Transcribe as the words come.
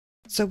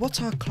So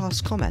what are class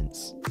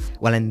comments?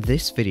 Well, in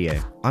this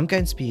video, I'm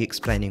going to be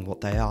explaining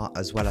what they are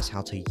as well as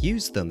how to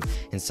use them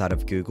inside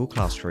of Google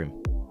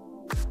Classroom.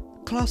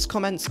 Class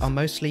comments are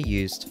mostly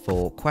used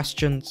for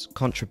questions,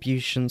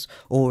 contributions,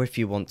 or if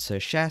you want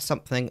to share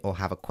something or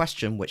have a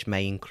question which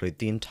may include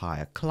the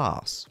entire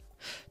class.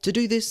 To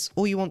do this,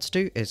 all you want to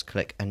do is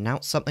click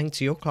Announce Something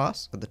to your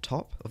class at the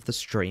top of the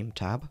Stream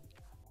tab,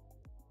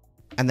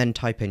 and then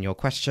type in your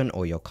question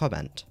or your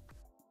comment.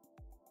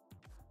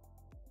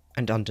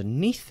 And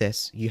underneath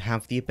this, you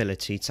have the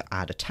ability to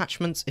add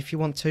attachments if you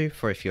want to,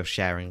 for if you're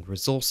sharing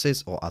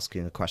resources or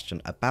asking a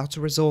question about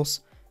a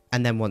resource.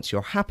 And then once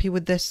you're happy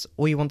with this,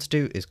 all you want to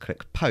do is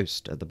click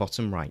Post at the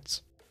bottom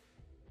right.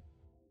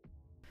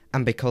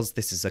 And because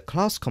this is a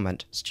class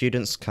comment,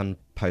 students can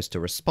post a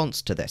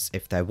response to this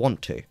if they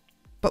want to.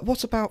 But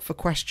what about for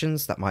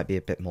questions that might be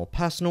a bit more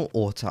personal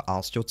or to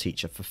ask your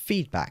teacher for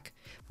feedback?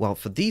 Well,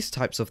 for these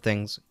types of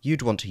things,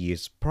 you'd want to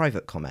use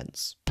private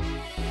comments.